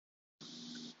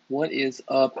What is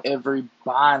up,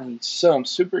 everybody? So, I'm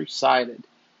super excited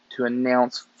to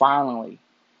announce finally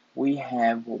we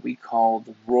have what we call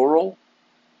the Rural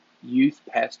Youth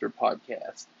Pastor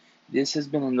Podcast. This has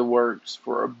been in the works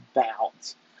for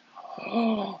about,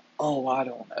 I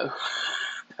don't know,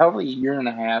 probably a year and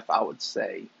a half, I would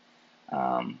say,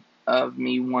 of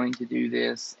me wanting to do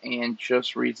this. And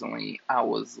just recently, I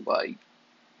was like,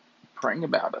 praying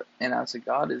about it. And I said,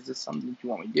 God, is this something that you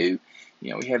want me to do?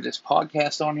 We have this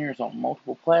podcast on here. It's on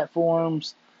multiple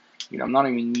platforms. I'm not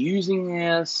even using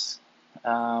this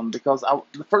because I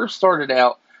first started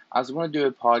out, I was going to do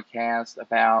a podcast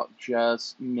about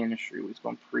just ministry. We was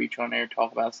going to preach on there,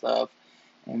 talk about stuff,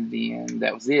 and then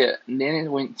that was it. And then it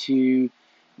went to,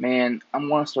 man, I'm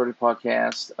going to start a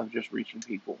podcast of just reaching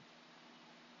people.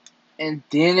 And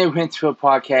then it went to a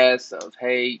podcast of,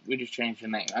 hey, we just changed the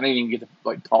name. I didn't even get to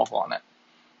talk on it.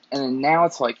 And then now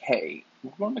it's like, hey,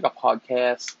 we're going to make a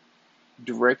podcast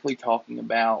directly talking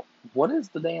about what is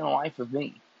the day in the life of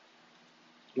me?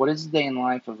 What is the day in the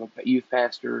life of a youth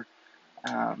pastor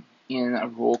in a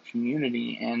rural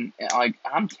community? And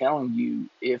I'm telling you,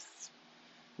 if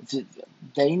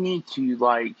they need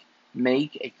to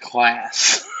make a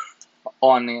class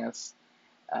on this,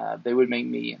 they would make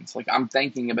millions. I'm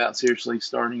thinking about seriously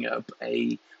starting up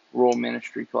a rural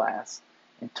ministry class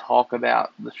and talk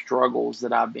about the struggles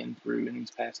that I've been through in these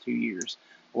past 2 years.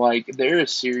 There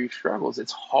is serious struggles.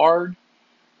 It's hard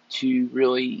to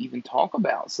really even talk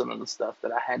about some of the stuff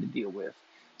that I had to deal with.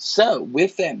 So,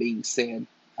 with that being said,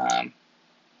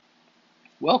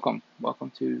 welcome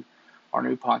to our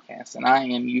new podcast. And I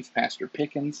am Youth Pastor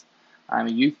Pickens. I'm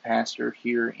a youth pastor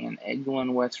here in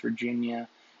Eglin, West Virginia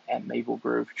at Maple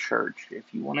Grove Church.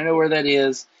 If you want to know where that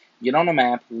is, get on the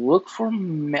map, look for,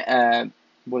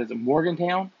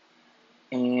 Morgantown,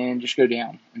 and just go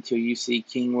down until you see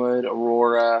Kingwood,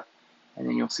 Aurora, and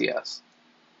then you'll see us.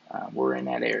 We're in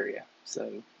that area.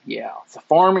 So, yeah, it's a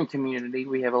farming community.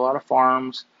 We have a lot of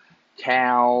farms,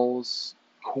 cows,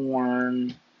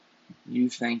 corn. You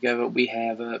think of it, we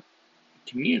have a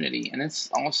community, and it's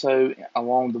also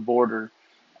along the border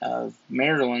of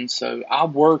Maryland. So I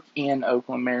work in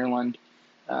Oakland, Maryland,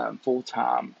 full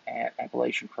time at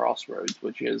Appalachian Crossroads,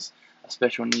 which is a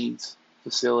special needs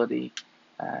facility,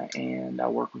 and I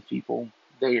work with people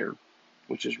there,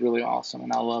 which is really awesome,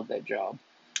 and I love that job.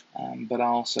 But I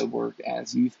also work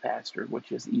as youth pastor,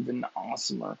 which is even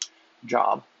awesomer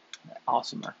job.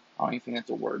 Awesomer. I don't even think that's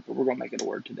a word, but we're going to make it a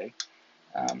word today.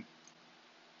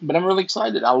 But I'm really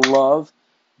excited. I love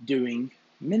doing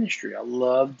ministry. I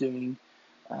love doing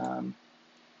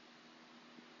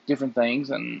different things,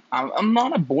 and I'm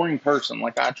not a boring person.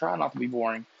 I try not to be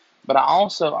boring, but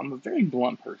I'm a very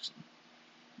blunt person.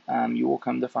 You will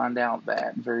come to find out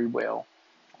that very well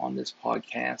on this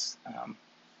podcast,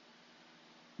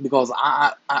 because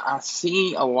I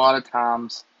see a lot of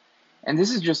times, and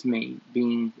this is just me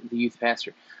being the youth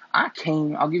pastor.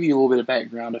 I'll give you a little bit of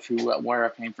background of where I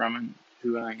came from and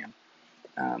who I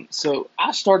am. So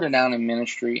I started out in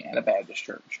ministry at a Baptist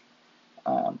church.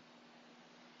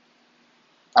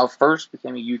 I first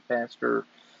became a youth pastor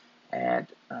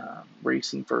at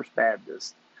Racine First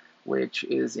Baptist, which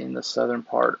is in the southern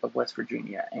part of West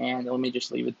Virginia. And let me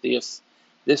just leave it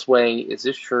this way: is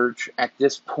this church at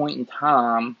this point in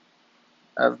time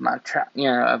of my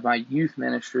youth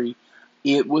ministry,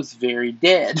 it was very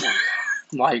dead.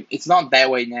 It's not that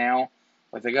way now.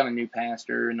 They got a new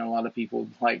pastor, and a lot of people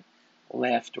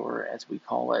left, or as we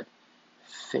call it,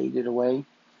 faded away.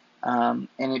 And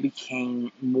it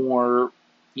became more,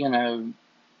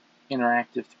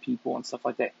 interactive to people and stuff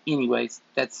like that. Anyways,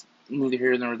 that's neither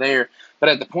here nor there. But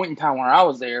at the point in time where I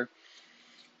was there,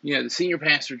 the senior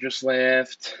pastor just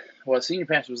left. Well, the senior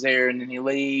pastor was there, and then he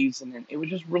leaves, and then it was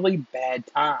just really bad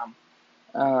time.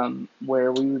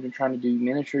 Where we were trying to do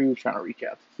ministry, we were trying to reach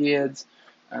out to kids,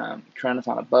 trying to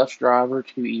find a bus driver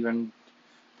to even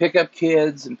pick up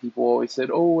kids, and people always said,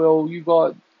 "Oh, well,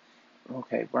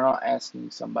 okay, we're not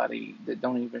asking somebody that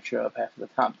don't even show up half of the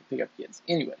time to pick up kids."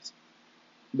 Anyways,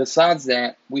 besides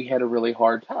that, we had a really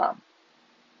hard time.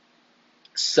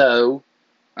 So,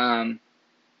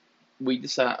 we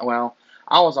decided,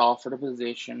 I was offered a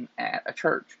position at a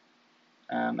church,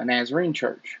 a Nazarene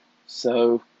church.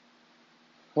 So,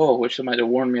 I wish somebody had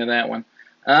warned me of that one.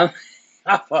 I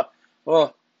thought,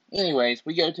 anyways,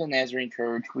 we go to a Nazarene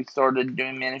church. We started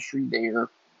doing ministry there.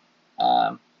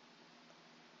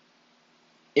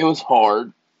 It was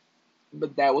hard,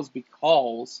 but that was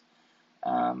because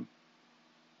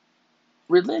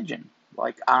religion.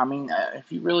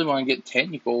 If you really want to get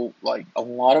technical, a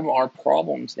lot of our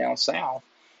problems down south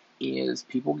is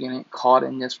people getting caught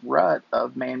in this rut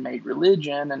of man-made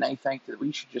religion, and they think that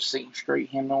we should just sing straight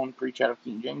hymnal and preach out of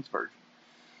King James Version.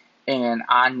 And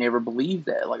I never believed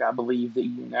that. Like, I believe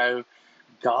that,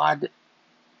 God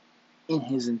in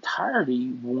his entirety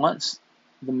wants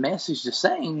the message the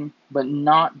same, but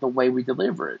not the way we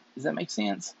deliver it. Does that make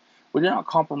sense? We do not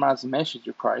compromise the message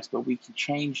of Christ, but we can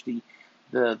change the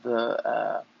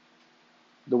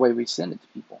way we send it to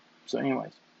people. So,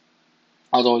 anyways,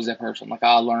 I was always that person. Like,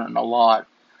 I learned a lot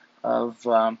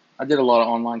I did a lot of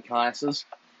online classes.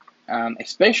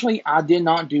 Especially, I did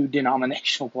not do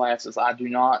denominational classes.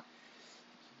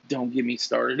 Don't get me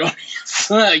started on this.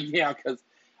 Yeah, because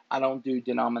I don't do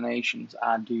denominations.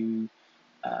 I do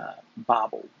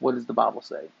Bible. What does the Bible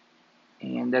say?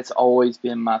 And that's always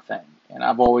been my thing. And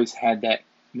I've always had that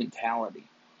mentality.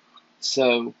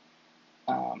 So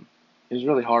it was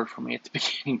really hard for me at the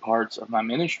beginning parts of my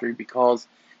ministry because,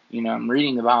 I'm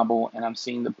reading the Bible and I'm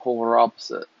seeing the polar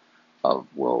opposite of,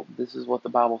 well, this is what the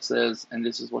Bible says and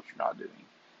this is what you're not doing.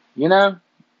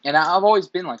 And I've always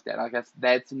been like that. I guess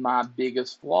that's my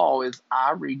biggest flaw is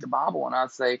I read the Bible and I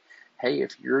say, hey,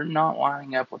 if you're not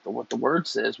lining up with what the Word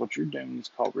says, what you're doing is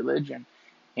called religion,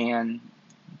 and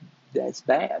that's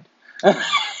bad.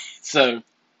 So,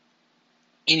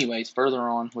 anyways, further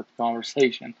on with the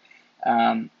conversation,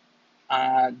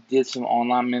 I did some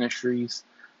online ministries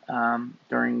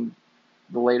during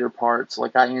the later parts.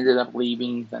 Like, I ended up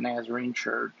leaving the Nazarene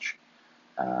Church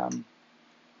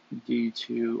due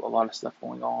to a lot of stuff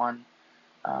going on.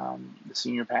 The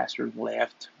senior pastor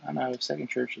left. I know, second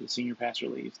church, the senior pastor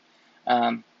leaves.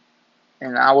 And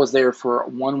I was there for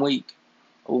 1 week,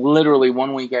 literally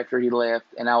 1 week after he left,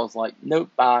 and I was like, nope,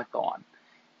 bye, gone.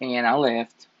 And I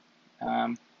left.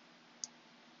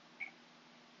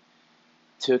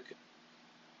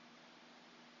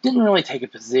 Didn't really take a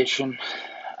position.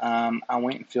 I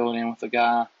went and filled in with a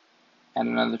guy at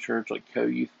another church, like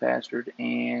co-youth pastored,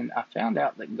 and I found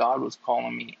out that God was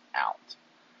calling me out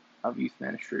of youth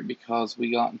ministry because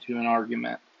we got into an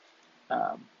argument.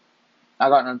 I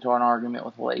got into an argument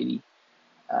with a lady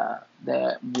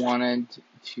that wanted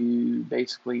to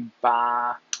basically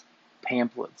buy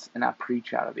pamphlets, and I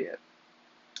preach out of it.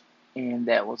 And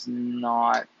that was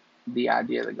not the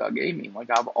idea that God gave me. Like,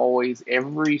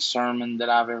 every sermon that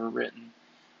I've ever written,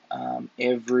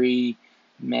 every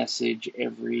message,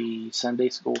 every Sunday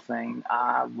school thing,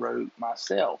 I wrote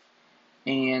myself.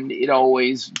 And it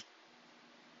always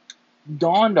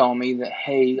dawned on me that,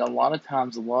 hey, a lot of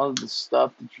times, a lot of the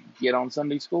stuff that you get on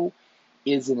Sunday school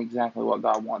isn't exactly what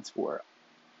God wants for it.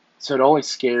 So it always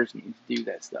scares me to do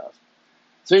that stuff.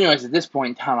 So anyways, at this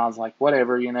point in time, I was like,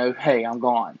 whatever, hey, I'm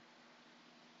gone.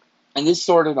 And this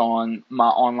started on my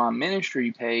online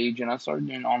ministry page, and I started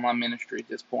doing online ministry at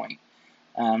this point,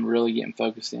 really getting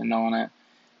focused in on it.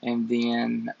 And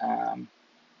then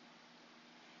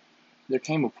there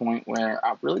came a point where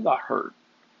I really got hurt.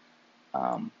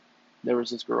 There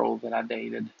was this girl that I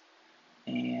dated,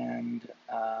 and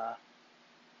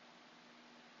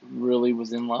really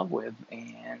was in love with,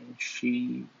 and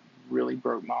she really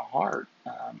broke my heart.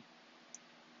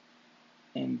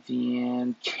 And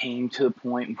then came to the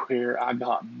point where I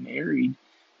got married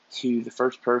to the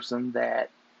first person that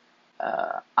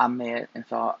I met and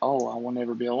thought, oh, I will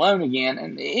never be alone again.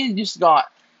 And it just got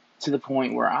to the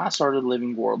point where I started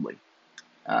living worldly.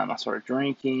 I started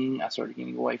drinking. I started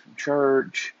getting away from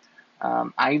church.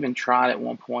 I even tried at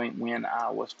one point when I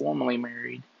was formally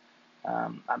married.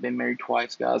 I've been married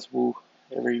twice, guys. Woo,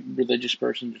 every religious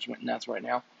person just went nuts right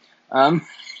now.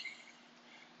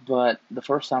 But the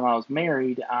first time I was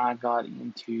married, I got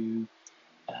into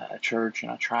a church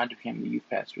and I tried to become the youth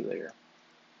pastor there.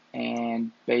 And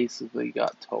basically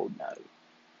got told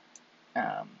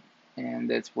no. And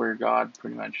that's where God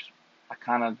pretty much, I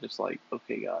kind of just like,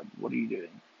 okay, God, what are you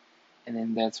doing? And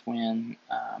then that's when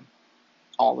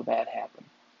all the bad happened.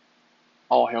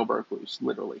 All hell broke loose,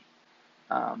 literally.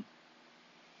 I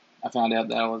found out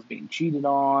that I was being cheated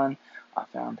on. I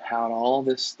found out all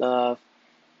this stuff.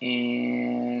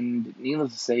 And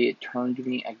needless to say, it turned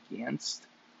me against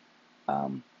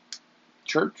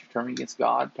church, turned me against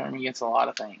God, turned me against a lot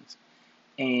of things.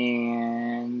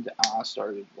 And I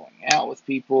started going out with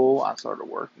people. I started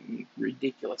working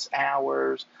ridiculous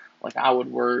hours. Like, I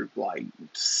would work like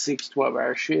 6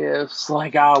 12-hour shifts.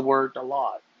 Like, I worked a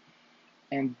lot.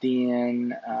 And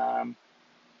then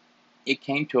it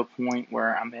came to a point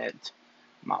where I met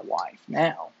my wife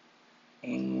now.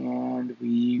 And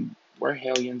we were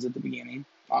hellions at the beginning.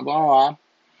 Not gonna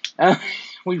lie.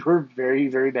 We were very,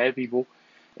 very bad people.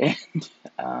 And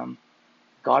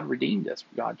God redeemed us.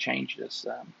 God changed us.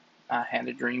 I had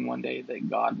a dream one day that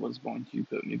God was going to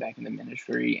put me back in the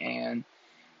ministry, and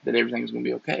that everything's going to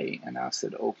be okay. And I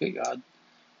said, okay, God,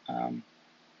 um,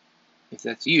 if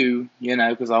that's you,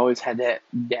 because I always had that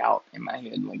doubt in my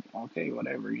head, like, okay,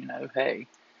 whatever, hey.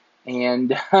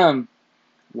 And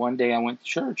one day I went to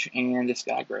church, and this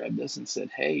guy grabbed us and said,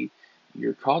 hey,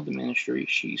 you're called to ministry.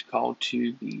 She's called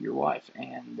to be your wife,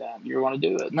 and you're going to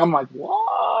do it. And I'm like,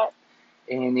 what?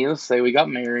 And needless to say, we got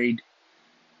married,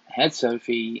 had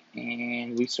Sophie,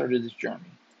 and we started this journey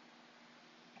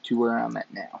to where I'm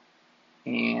at now.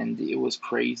 And it was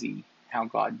crazy how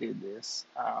God did this.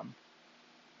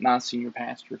 My senior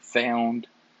pastor found,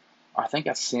 I think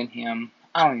I sent him,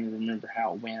 I don't even remember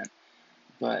how it went,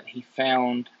 but he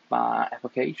found my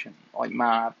application, like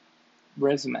my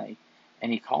resume,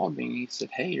 and he called me and he said,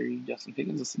 hey, are you Justin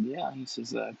Pickens? I said, yeah. He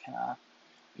says, can I,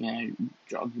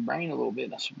 jog your brain a little bit?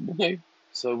 And I said, okay.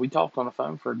 So we talked on the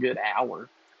phone for a good hour,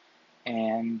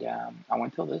 and I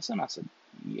went to listen. I said,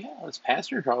 yeah, this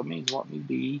pastor called me. He's wanting me to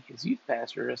be his youth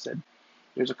pastor. I said,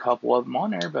 there's a couple of them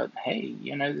on there, but hey,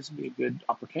 this would be a good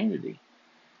opportunity.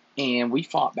 And we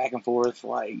fought back and forth.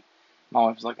 Like, my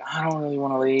wife was like, I don't really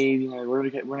want to leave. We're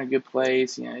in a good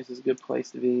place. This is a good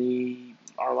place to be.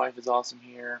 Our life is awesome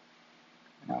here.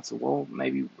 And I said, well,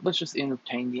 maybe let's just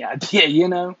entertain the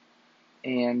idea.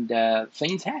 And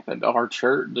things happened.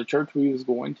 The church we was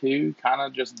going to, kind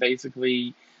of just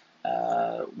basically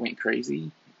went crazy.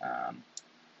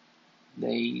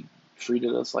 They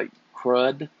treated us like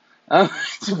crud.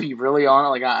 To be really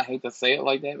honest, like, I hate to say it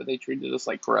like that, but they treated us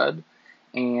like crud.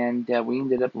 And we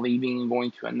ended up leaving and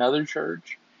going to another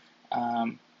church,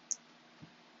 um,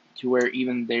 to where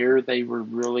even there they were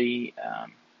really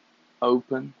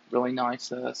open, really nice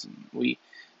to us. And we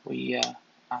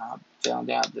found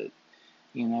out that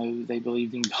they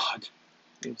believed in God.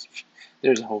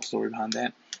 There's a whole story behind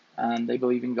that. They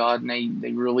believe in God, and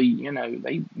they really,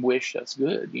 they wished us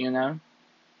good.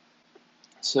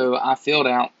 So I filled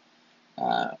out.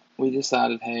 We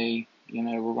decided, hey,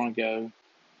 we're going to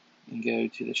go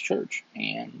to this church,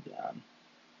 and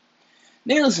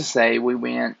needless to say, we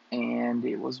went, and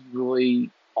it was really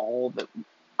all that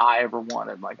I ever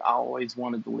wanted. Like, I always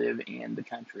wanted to live in the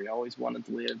country. I always wanted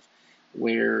to live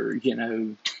where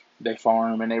they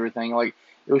farm and everything. Like,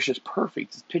 it was just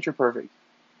perfect. It's picture perfect.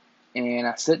 And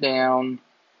I sit down,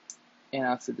 and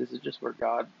I said, this is just where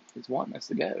God is wanting us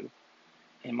to go.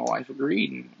 And my wife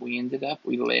agreed, and we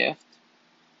left.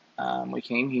 We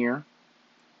came here.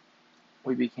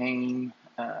 We became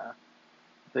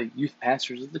the youth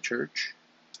pastors of the church,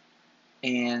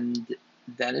 and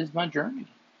that is my journey.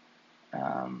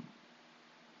 Um,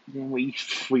 then we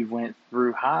went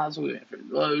through highs, we went through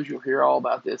lows. You'll hear all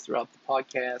about this throughout the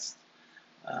podcast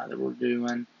that we're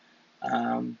doing.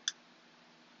 Um,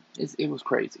 it was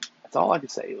crazy. That's all I can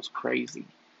say. It was crazy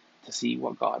to see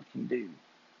what God can do.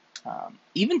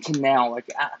 Even to now, like,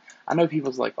 I know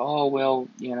people's like, oh, well,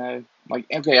 like,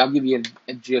 okay, I'll give you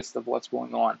a gist of what's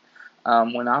going on.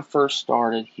 When I first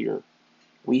started here,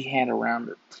 we had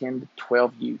around 10 to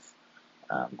 12 youth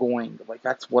going. Like,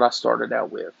 that's what I started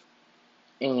out with.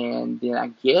 And then I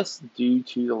guess due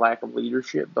to the lack of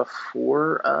leadership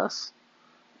before us,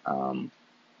 um,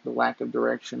 the lack of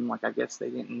direction, like, I guess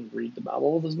they didn't read the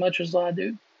Bible as much as I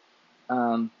do.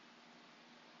 Um,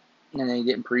 and they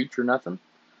didn't preach or nothing.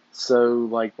 So,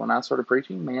 like, when I started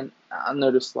preaching, man, I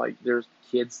noticed, like, there's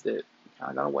kids that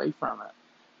kind of got away from it.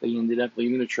 They ended up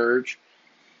leaving the church.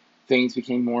 Things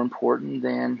became more important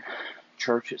than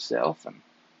church itself. And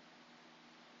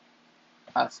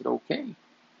I said, okay,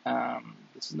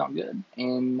 this is not good.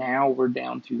 And now we're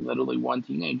down to literally one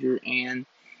teenager, and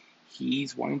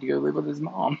he's wanting to go live with his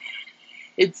mom.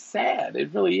 It's sad.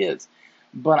 It really is.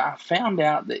 But I found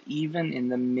out that even in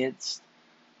the midst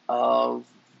of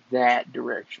that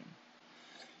direction,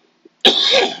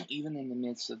 even in the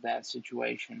midst of that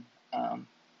situation,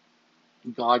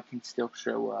 God can still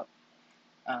show up.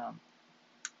 Um,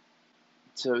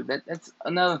 so that's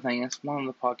another thing. That's one of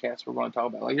the podcasts we're going to talk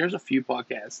about. Like, there's a few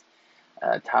podcast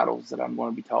titles that I'm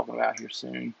going to be talking about here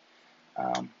soon.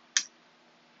 Um,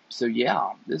 so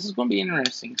yeah, this is going to be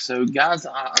interesting. So guys,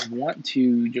 I want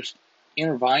to just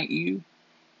invite you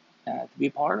to be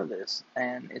a part of this,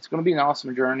 and it's going to be an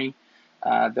awesome journey.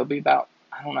 There'll be about,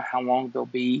 I don't know how long they'll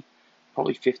be,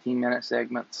 probably 15-minute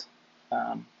segments,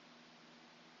 so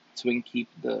we can keep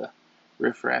the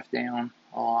riffraff down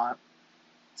a lot.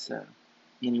 So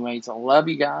anyways, I love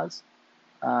you guys.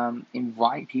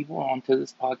 Invite people onto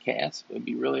this podcast. It would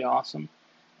be really awesome.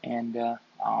 And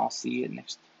I'll see you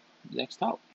next talk.